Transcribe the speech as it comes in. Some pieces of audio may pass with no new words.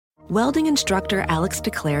Welding instructor Alex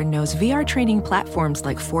DeClaire knows VR training platforms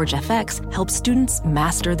like Forge FX help students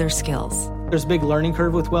master their skills. There's a big learning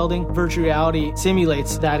curve with welding. Virtual reality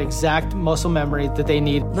simulates that exact muscle memory that they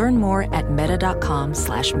need. Learn more at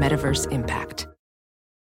meta.com/metaverseimpact.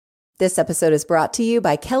 This episode is brought to you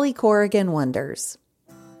by Kelly Corrigan Wonders.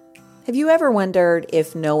 Have you ever wondered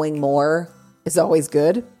if knowing more is always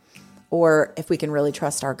good? Or if we can really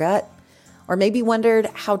trust our gut? Or maybe wondered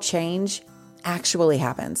how change actually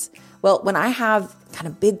happens? Well, when I have kind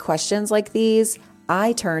of big questions like these,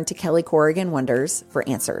 I turn to Kelly Corrigan Wonders for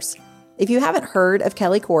answers. If you haven't heard of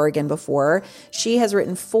Kelly Corrigan before, she has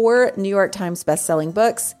written 4 New York Times bestselling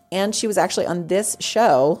books, and she was actually on this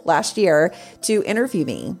show last year to interview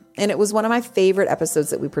me. And it was one of my favorite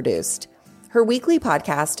episodes that we produced. Her weekly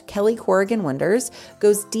podcast, Kelly Corrigan Wonders,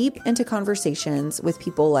 goes deep into conversations with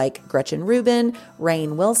people like Gretchen Rubin,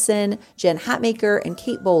 Rainn Wilson, Jen Hatmaker, and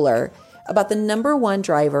Kate Bowler about the #1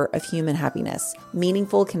 driver of human happiness,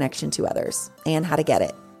 meaningful connection to others, and how to get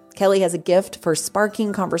it. Kelly has a gift for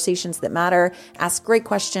sparking conversations that matter, asks great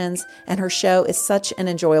questions, and her show is such an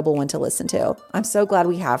enjoyable one to listen to. I'm so glad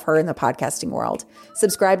we have her in the podcasting world.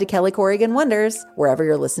 Subscribe to Kelly Corrigan Wonders wherever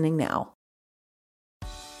you're listening now.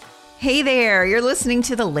 Hey there, you're listening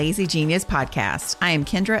to the Lazy Genius Podcast. I am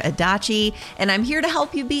Kendra Adachi, and I'm here to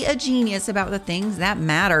help you be a genius about the things that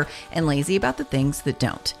matter and lazy about the things that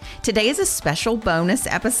don't. Today is a special bonus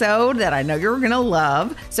episode that I know you're going to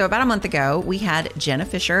love. So about a month ago, we had Jenna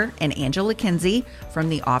Fischer and Angela Kinsey from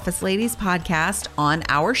the Office Ladies podcast on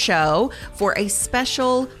our show for a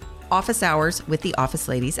special Office Hours with the Office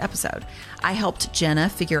Ladies episode. I helped Jenna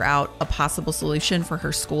figure out a possible solution for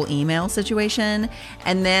her school email situation.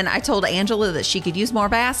 And then I told Angela that she could use more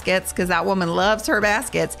baskets because that woman loves her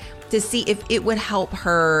baskets to see if it would help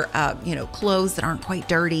her, clothes that aren't quite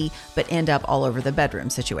dirty but end up all over the bedroom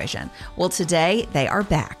situation. Well, today they are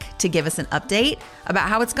back to give us an update about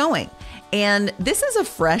how it's going. And this is a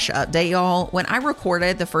fresh update, y'all. When I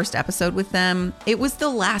recorded the first episode with them, it was the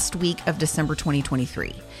last week of December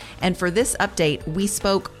 2023. And for this update, we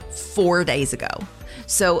spoke 4 days ago.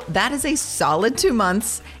 So that is a solid 2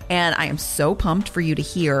 months. And I am so pumped for you to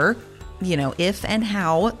hear, if and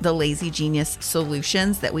how the Lazy Genius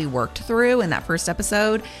solutions that we worked through in that first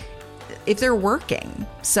episode, if they're working.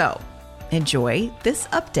 So enjoy this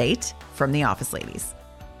update from the Office Ladies.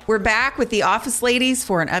 We're back with the Office Ladies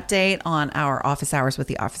for an update on our Office Hours with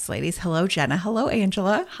the Office Ladies. Hello, Jenna. Hello,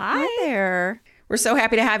 Angela. Hi there. We're so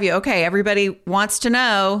happy to have you. Okay, everybody wants to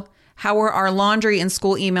know, how are our laundry and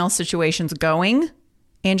school email situations going?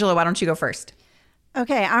 Angela, why don't you go first?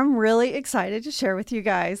 Okay, I'm really excited to share with you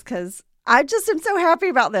guys because I just am so happy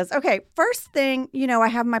about this. Okay, first thing, I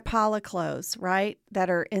have my pile of clothes, right, that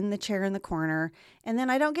are in the chair in the corner. And then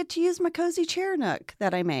I don't get to use my cozy chair nook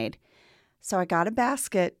that I made. So I got a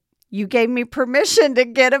basket. You gave me permission to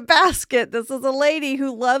get a basket. This is a lady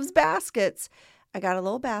who loves baskets. I got a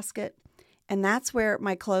little basket. And that's where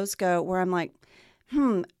my clothes go, where I'm like,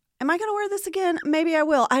 am I going to wear this again? Maybe I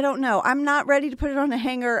will. I don't know. I'm not ready to put it on a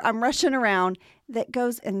hanger. I'm rushing around. That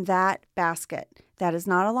goes in that basket. That is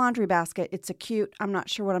not a laundry basket. It's a cute, I'm not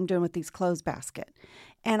sure what I'm doing with these clothes basket.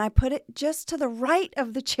 And I put it just to the right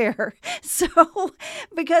of the chair. So,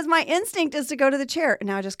 because my instinct is to go to the chair. And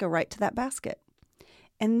now I just go right to that basket.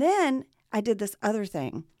 And then I did this other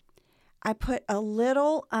thing. I put a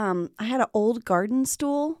little, I had an old garden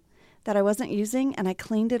stool that I wasn't using, and I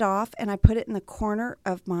cleaned it off, and I put it in the corner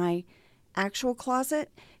of my actual closet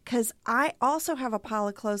because I also have a pile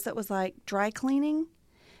of clothes that was like dry cleaning,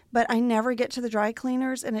 but I never get to the dry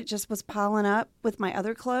cleaners, and it just was piling up with my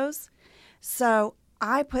other clothes. So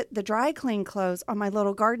I put the dry clean clothes on my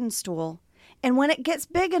little garden stool, and when it gets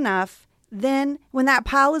big enough, then when that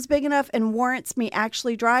pile is big enough and warrants me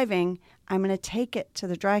actually driving, I'm going to take it to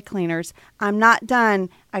the dry cleaners. I'm not done.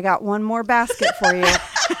 I got one more basket for you.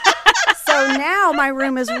 So now my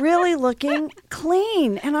room is really looking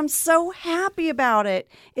clean, and I'm so happy about it.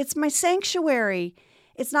 It's my sanctuary.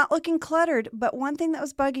 It's not looking cluttered, but one thing that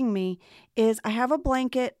was bugging me is I have a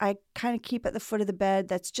blanket I kind of keep at the foot of the bed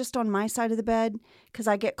that's just on my side of the bed because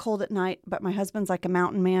I get cold at night, but my husband's like a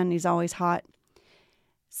mountain man. He's always hot.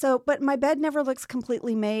 So, but my bed never looks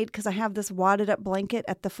completely made because I have this wadded up blanket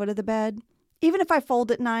at the foot of the bed. Even if I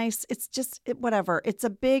fold it nice, it's just whatever. It's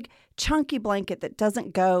a big chunky blanket that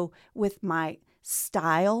doesn't go with my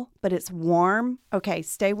style, but it's warm. Okay,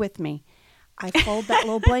 stay with me. I fold that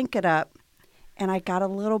little blanket up, and I got a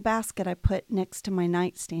little basket I put next to my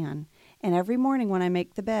nightstand. And every morning when I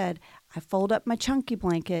make the bed, I fold up my chunky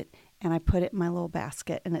blanket, and I put it in my little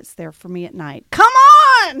basket, and it's there for me at night. Come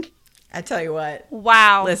on! I tell you what.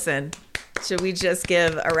 Wow. Listen, Should we just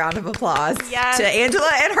give a round of applause Yes. to Angela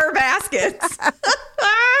and her baskets?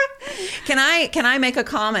 Can I make a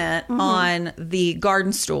comment on the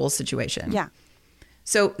garden stool situation? Yeah.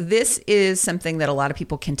 So this is something that a lot of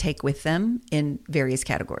people can take with them in various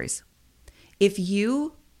categories. If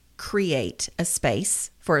you create a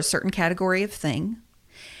space for a certain category of thing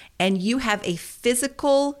and you have a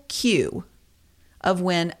physical cue of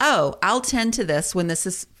when, oh, I'll tend to this when this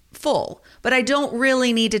is full, but I don't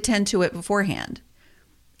really need to tend to it beforehand.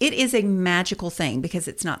 It is a magical thing because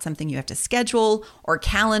it's not something you have to schedule or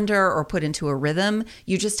calendar or put into a rhythm.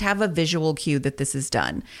 You just have a visual cue that this is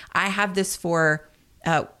done. I have this for,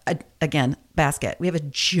 again, basket. We have a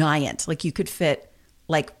giant, like you could fit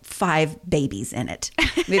like 5 babies in it.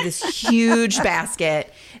 We have this huge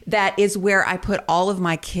basket that is where I put all of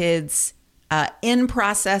my kids' in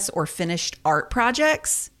process or finished art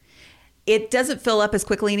projects. It doesn't fill up as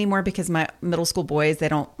quickly anymore because my middle school boys, they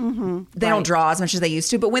don't draw as much as they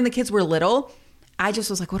used to. But when the kids were little, I just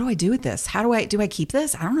was like, what do I do with this? Do I keep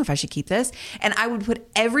this? I don't know if I should keep this. And I would put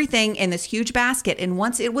everything in this huge basket. And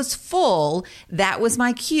once it was full, that was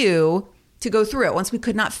my cue to go through it. Once we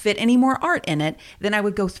could not fit any more art in it, then I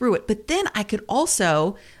would go through it. But then I could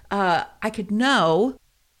also, I could know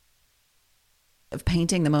of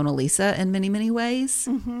painting the Mona Lisa in many, many ways.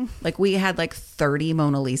 Like we had like 30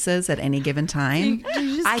 Mona Lisas at any given time.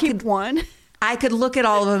 You just keep one. I could look at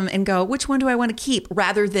all of them and go, which one do I want to keep?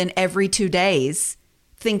 Rather than every 2 days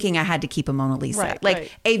thinking I had to keep a Mona Lisa.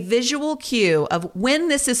 Right. A visual cue of when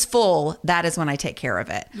this is full, that is when I take care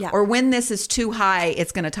of it. Yeah. Or when this is too high,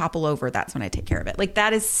 it's going to topple over. That's when I take care of it. Like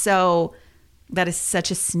that is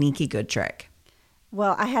such a sneaky good trick.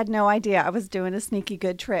 Well, I had no idea I was doing a sneaky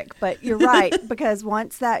good trick, but you're right, because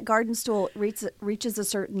once that garden stool reaches a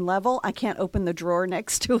certain level, I can't open the drawer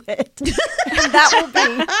next to it. And that will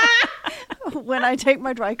be when I take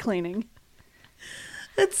my dry cleaning.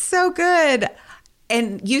 That's so good.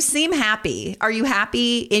 And you seem happy. Are you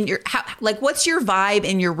happy in your, what's your vibe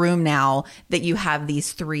in your room now that you have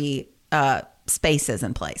these 3 spaces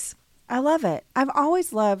in place? I love it. I've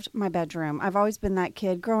always loved my bedroom. I've always been that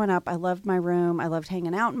kid. Growing up, I loved my room. I loved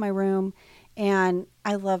hanging out in my room. And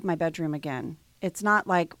I love my bedroom again. It's not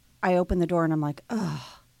like I open the door and I'm like, ugh,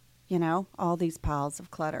 all these piles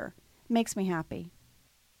of clutter. It makes me happy.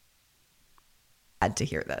 Had to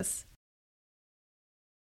hear this.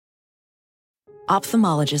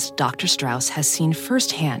 Ophthalmologist Dr. Strauss has seen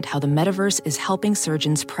firsthand how the metaverse is helping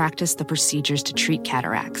surgeons practice the procedures to treat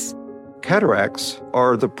cataracts. Cataracts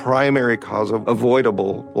are the primary cause of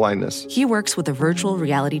avoidable blindness. He works with a virtual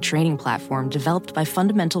reality training platform developed by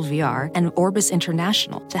Fundamental VR and Orbis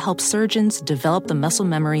International to help surgeons develop the muscle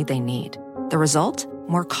memory they need. The result?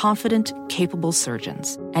 More confident, capable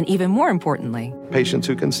surgeons. And even more importantly, Patients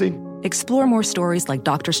who can see. explore more stories like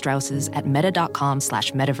Dr. Strauss's at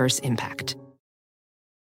meta.com/metaverseimpact.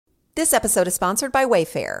 This episode is sponsored by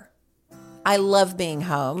Wayfair. I love being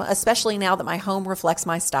home, especially now that my home reflects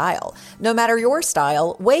my style. No matter your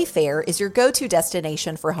style, Wayfair is your go-to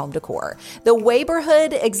destination for home decor. The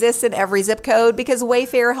Wayborhood exists in every zip code because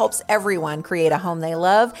Wayfair helps everyone create a home they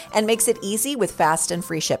love and makes it easy with fast and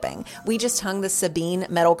free shipping. We just hung the Sabine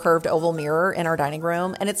metal curved oval mirror in our dining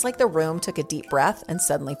room, and it's like the room took a deep breath and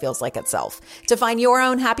suddenly feels like itself. To find your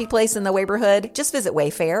own happy place in the Wayborhood, just visit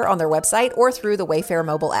Wayfair on their website or through the Wayfair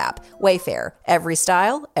mobile app. Wayfair, every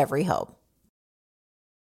style, every home.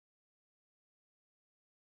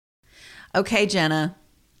 Okay, Jenna.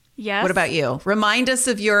 Yes. What about you? Remind us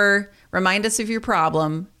of your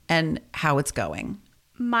problem and how it's going.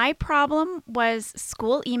 My problem was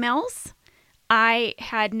school emails. I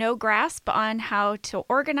had no grasp on how to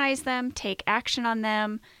organize them, take action on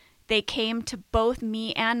them. They came to both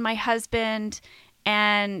me and my husband.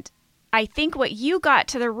 And I think what you got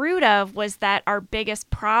to the root of was that our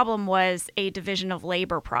biggest problem was a division of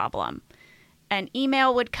labor problem. An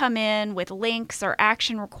email would come in with links or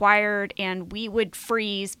action required, and we would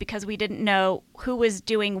freeze because we didn't know who was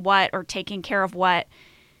doing what or taking care of what.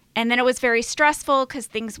 And then it was very stressful because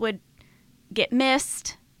things would get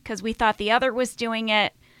missed because we thought the other was doing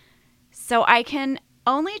it. So I can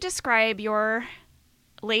only describe your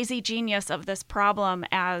lazy genius of this problem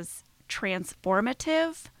as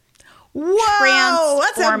transformative. Whoa,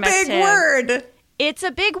 that's a big word. It's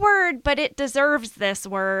a big word, but it deserves this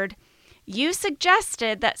word. You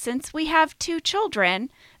suggested that since we have 2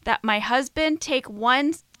 children, that my husband take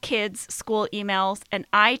one kid's school emails and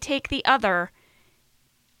I take the other.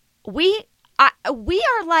 We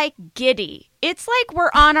are like giddy. It's like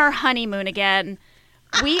we're on our honeymoon again.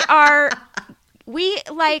 We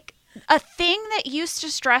like a thing that used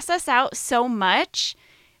to stress us out so much.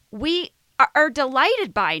 We are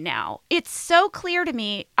delighted by now. It's so clear to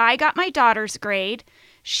me. I got my daughter's grade.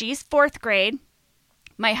 She's 4th grade.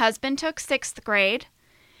 My husband took 6th grade.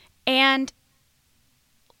 And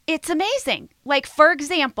it's amazing. Like, for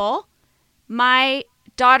example, my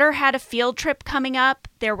daughter had a field trip coming up.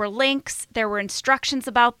 There were links. There were instructions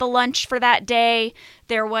about the lunch for that day.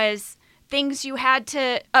 There was things you had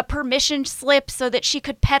to, a permission slip so that she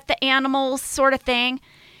could pet the animals, sort of thing.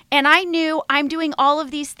 And I knew I'm doing all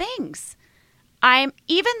of these things.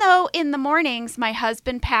 Even though in the mornings my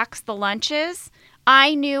husband packs the lunches,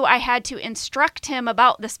 I knew I had to instruct him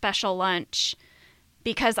about the special lunch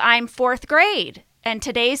because I'm 4th grade and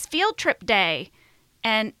today's field trip day.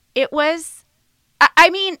 And it was,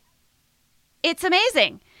 it's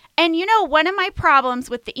amazing. And one of my problems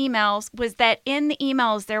with the emails was that in the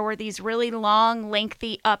emails, there were these really long,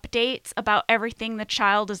 lengthy updates about everything the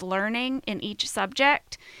child is learning in each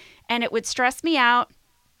subject. And it would stress me out.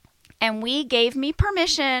 And we gave me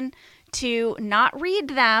permission to not read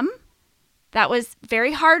them. That was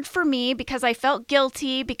very hard for me because I felt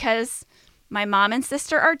guilty because my mom and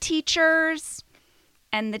sister are teachers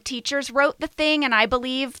and the teachers wrote the thing. And I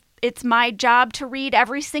believe it's my job to read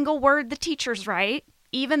every single word the teachers write,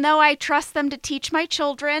 even though I trust them to teach my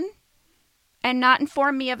children and not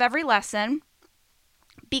inform me of every lesson.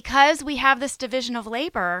 Because we have this division of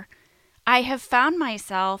labor, I have found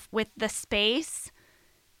myself with the space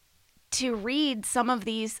to read some of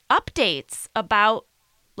these updates about,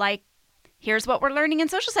 like, here's what we're learning in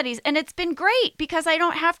social studies. And it's been great because I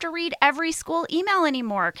don't have to read every school email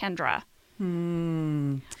anymore, Kendra.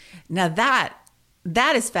 Now that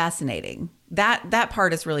is fascinating. That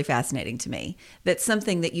part is really fascinating to me. That's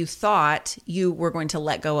something that you thought you were going to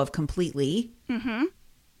let go of completely. Mm-hmm.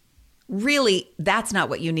 Really, that's not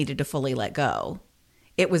what you needed to fully let go.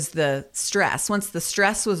 It was the stress. Once the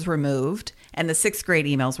stress was removed and the 6th grade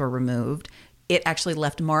emails were removed, it actually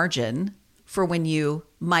left margin for when you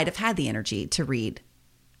might have had the energy to read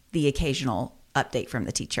the occasional update from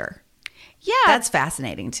the teacher. Yeah. That's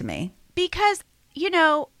fascinating to me. Because,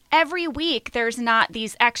 every week there's not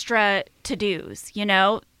these extra to-dos,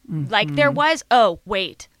 Mm-hmm. Like there was,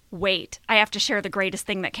 wait. I have to share the greatest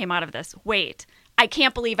thing that came out of this. Wait. I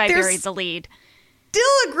can't believe I buried the lead.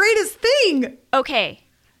 Still a greatest thing. Okay.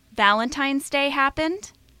 Valentine's Day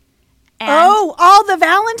happened. And all the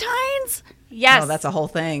Valentines? Yes. Oh, that's a whole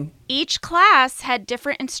thing. Each class had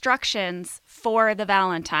different instructions for the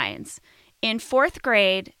Valentines. In 4th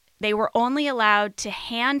grade, they were only allowed to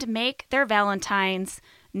hand make their Valentines.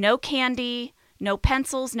 No candy, no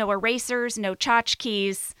pencils, no erasers, no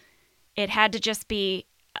tchotchkes. It had to just be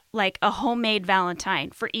like a homemade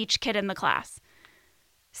Valentine for each kid in the class.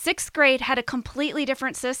 6th grade had a completely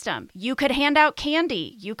different system. You could hand out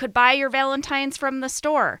candy. You could buy your Valentines from the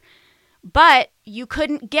store. But you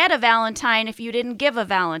couldn't get a Valentine if you didn't give a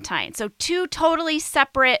Valentine. So 2 totally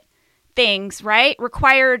separate things, right?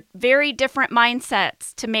 Required very different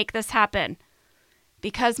mindsets to make this happen.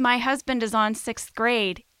 Because my husband is on 6th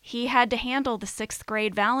grade, he had to handle the 6th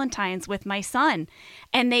grade Valentines with my son.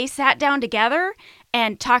 And they sat down together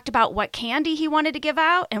and talked about what candy he wanted to give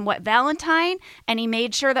out and what Valentine. And he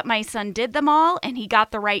made sure that my son did them all and he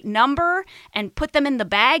got the right number and put them in the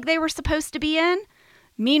bag they were supposed to be in.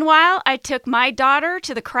 Meanwhile, I took my daughter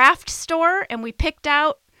to the craft store and we picked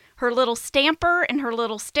out her little stamper and her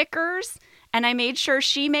little stickers. And I made sure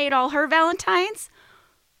she made all her Valentines.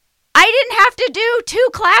 I didn't have to do 2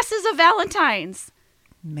 classes of Valentines.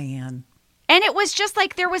 Man. And it was just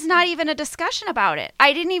like there was not even a discussion about it.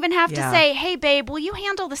 I didn't even have to say, hey, babe, will you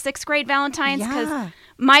handle the 6th grade Valentines? Because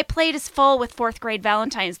my plate is full with 4th grade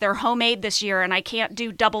Valentines. They're homemade this year and I can't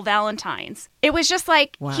do double Valentines. It was just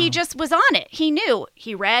like he just was on it. He knew.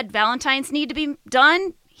 He read Valentines need to be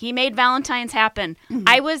done. He made Valentines happen. Mm-hmm.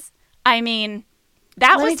 Let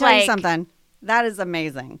me tell you something. That is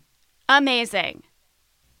amazing. Amazing.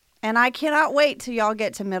 And I cannot wait till y'all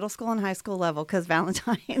get to middle school and high school level because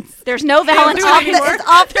Valentine's. There's no Valentine anymore. It's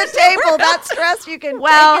off the table. That stress, you can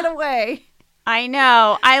take it away. I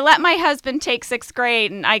know. I let my husband take 6th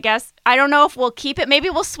grade, and I guess, I don't know if we'll keep it.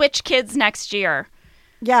 Maybe we'll switch kids next year.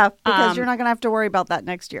 Yeah, because you're not going to have to worry about that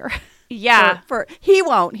next year. Yeah. He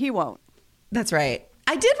won't. That's right.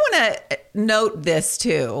 I did want to note this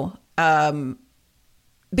too,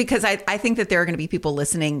 because I think that there are going to be people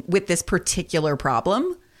listening with this particular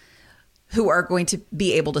problem who are going to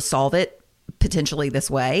be able to solve it potentially this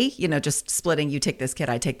way, just splitting, you take this kid,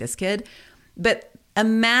 I take this kid. But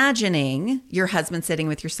imagining your husband sitting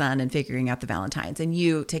with your son and figuring out the Valentines and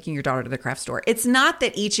you taking your daughter to the craft store. It's not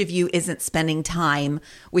that each of you isn't spending time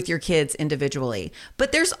with your kids individually,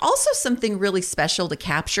 but there's also something really special to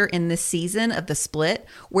capture in this season of the split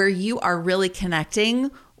where you are really connecting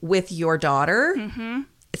with your daughter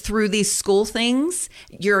through these school things.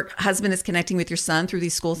 Your husband is connecting with your son through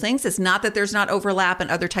these school things. It's not that there's not overlap and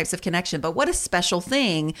other types of connection, but what a special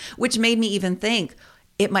thing, which made me even think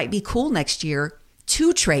it might be cool next year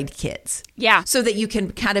to trade kids. Yeah. So that you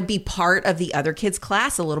can kind of be part of the other kids'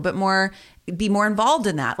 class a little bit more, be more involved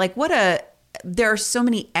in that. Like there are so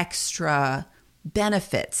many extra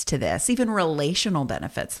benefits to this, even relational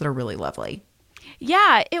benefits that are really lovely.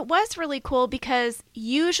 Yeah, it was really cool because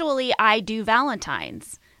usually I do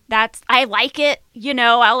Valentine's. I like it,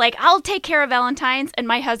 I'll take care of Valentine's, and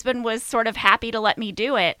my husband was sort of happy to let me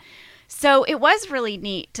do it. So it was really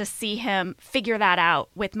neat to see him figure that out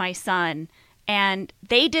with my son. And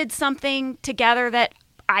they did something together that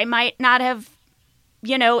I might not have,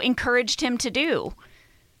 encouraged him to do.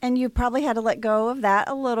 And you probably had to let go of that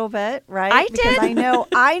a little bit, right? I because did. I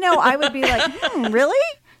know I would be like, really?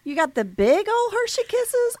 You got the big old Hershey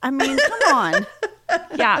Kisses? I mean, come on.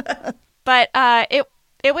 Yeah. But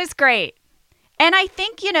it was great. And I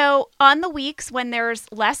think, on the weeks when there's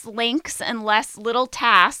less links and less little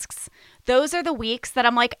tasks, those are the weeks that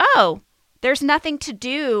I'm like, oh, there's nothing to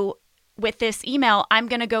do with this email. I'm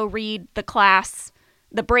going to go read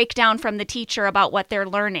the breakdown from the teacher about what they're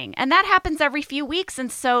learning. And that happens every few weeks.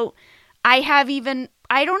 And so I have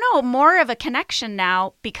more of a connection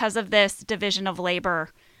now because of this division of labor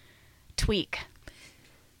tweak.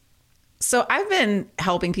 So I've been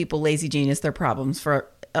helping people lazy genius their problems for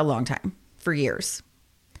a long time, for years.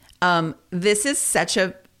 This is such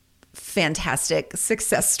a fantastic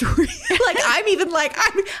success story.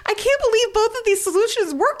 I can't believe both of these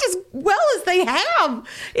solutions worked as well as they have.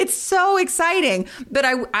 It's so exciting. But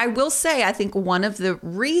I will say, I think one of the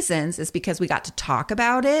reasons is because we got to talk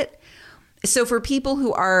about it. So for people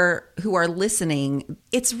who are listening,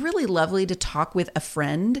 it's really lovely to talk with a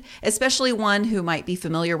friend, especially one who might be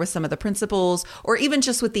familiar with some of the principles, or even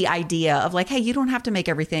just with the idea of like, hey, you don't have to make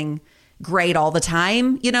everything great all the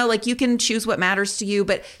time. You can choose what matters to you,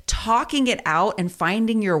 but talking it out and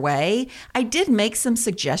finding your way. I did make some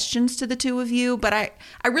suggestions to the two of you, but I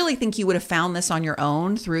really think you would have found this on your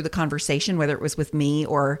own through the conversation, whether it was with me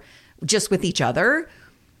or just with each other.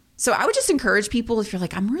 So I would just encourage people, if you're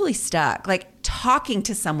like, I'm really stuck, like talking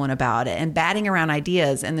to someone about it and batting around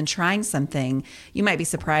ideas and then trying something, you might be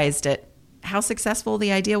surprised at how successful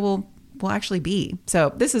the idea will actually be.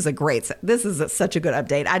 So this is such a good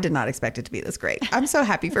update. I did not expect it to be this great. I'm so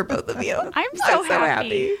happy for both of you. I'm so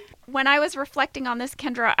happy. When I was reflecting on this,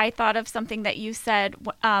 Kendra, I thought of something that you said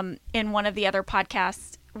in one of the other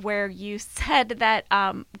podcasts where you said that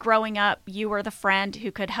growing up, you were the friend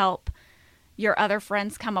who could help your other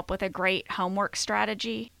friends come up with a great homework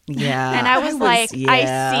strategy. Yeah. And I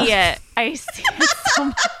yeah. I see it so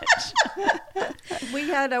much. We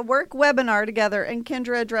had a work webinar together, and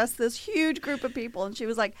Kendra addressed this huge group of people, and she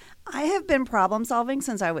was like, I have been problem solving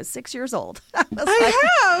since I was 6 years old.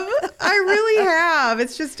 I really have.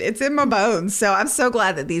 It's in my bones. So I'm so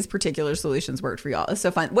glad that these particular solutions worked for y'all. It's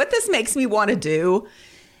so fun. What this makes me want to do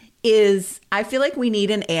is I feel like we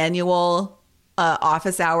need an annual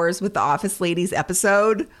office hours with the office ladies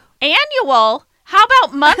episode. Annual? How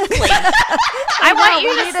about monthly? I want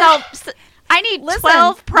you to solve. I need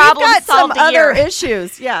 12 problems solved a year. We've got some other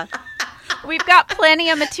issues. Yeah. We've got plenty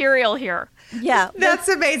of material here. Yeah. That's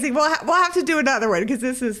amazing. We'll have to do another one because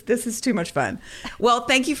this is too much fun. Well,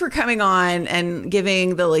 thank you for coming on and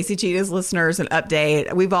giving the Lazy Genius listeners an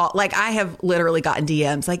update. We've all, I have literally gotten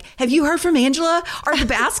DMs like, have you heard from Angela? Are the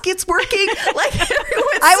baskets working?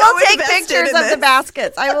 I will take pictures of the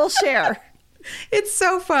baskets. I will share. It's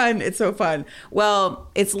so fun. It's so fun.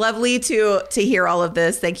 Well, it's lovely to hear all of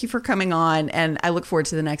this. Thank you for coming on. And I look forward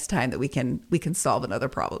to the next time that we can solve another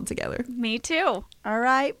problem together. Me too. All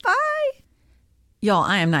right. Bye. Y'all,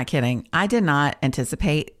 I am not kidding. I did not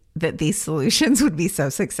anticipate that these solutions would be so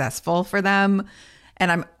successful for them.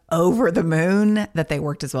 And I'm over the moon that they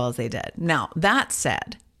worked as well as they did. Now, that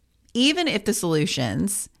said, even if the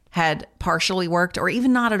solutions had partially worked or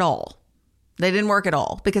even not at all, they didn't work at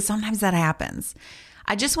all, because sometimes that happens.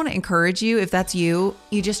 I just want to encourage you, if that's you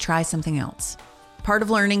just try something else. Part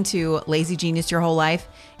of learning to lazy genius your whole life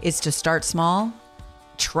is to start small,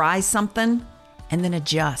 try something, and then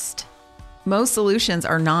adjust. Most solutions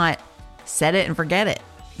are not set it and forget it.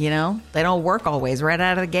 They don't work always right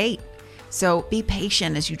out of the gate. So be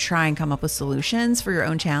patient as you try and come up with solutions for your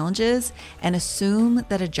own challenges, and assume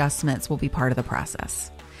that adjustments will be part of the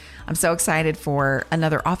process. I'm so excited for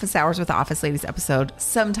another Office Hours with the Office Ladies episode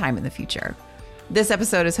sometime in the future. This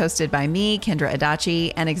episode is hosted by me, Kendra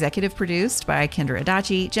Adachi, and executive produced by Kendra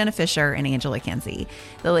Adachi, Jenna Fisher, and Angela Kenzie.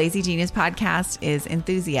 The Lazy Genius podcast is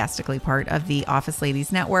enthusiastically part of the Office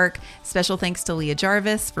Ladies Network. Special thanks to Leah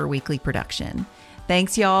Jarvis for weekly production.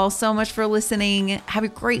 Thanks, y'all, so much for listening. Have a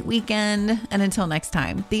great weekend. And until next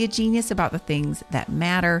time, be a genius about the things that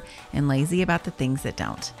matter and lazy about the things that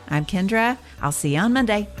don't. I'm Kendra. I'll see you on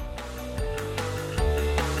Monday.